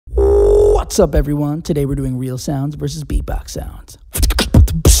What's up, everyone? Today we're doing real sounds versus beatbox sounds.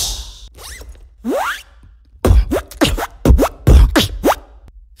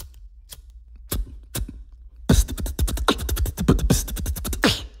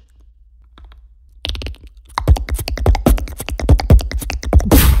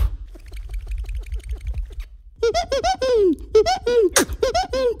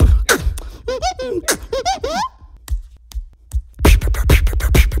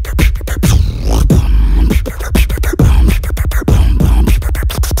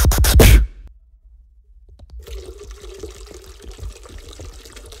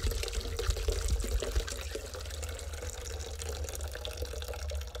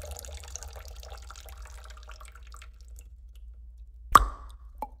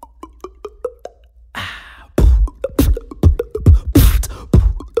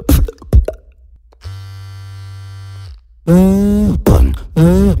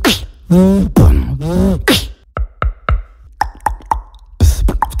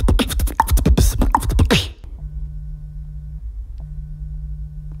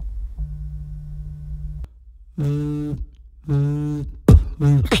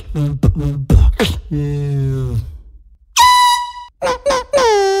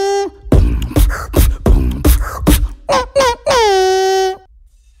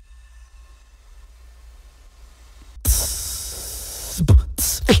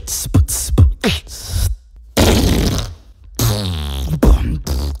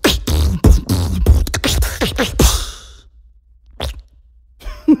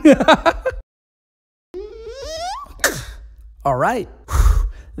 All right,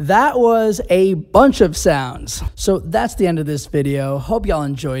 that was a bunch of sounds. So that's the end of this video. Hope y'all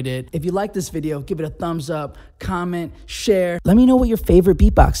enjoyed it. If you like this video, give it a thumbs up, comment, share. Let me know what your favorite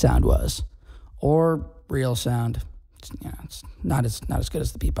beatbox sound was, or real sound. It's not as good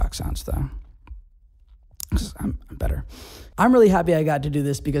as the beatbox sounds though. I'm better. I'm really happy I got to do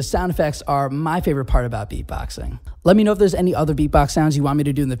this because sound effects are my favorite part about beatboxing. Let me know if there's any other beatbox sounds you want me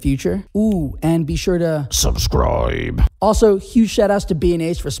to do in the future. Ooh, and be sure to subscribe. Also, huge shout outs to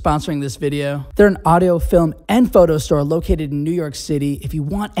B&H for sponsoring this video. They're an audio, film, and photo store located in New York City. If you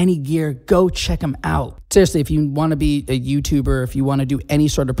want any gear, go check them out. Seriously, if you want to be a YouTuber, if you want to do any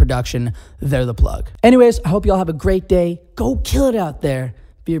sort of production, they're the plug. Anyways, I hope y'all have a great day. Go kill it out there.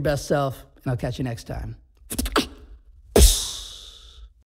 Be your best self, and I'll catch you next time.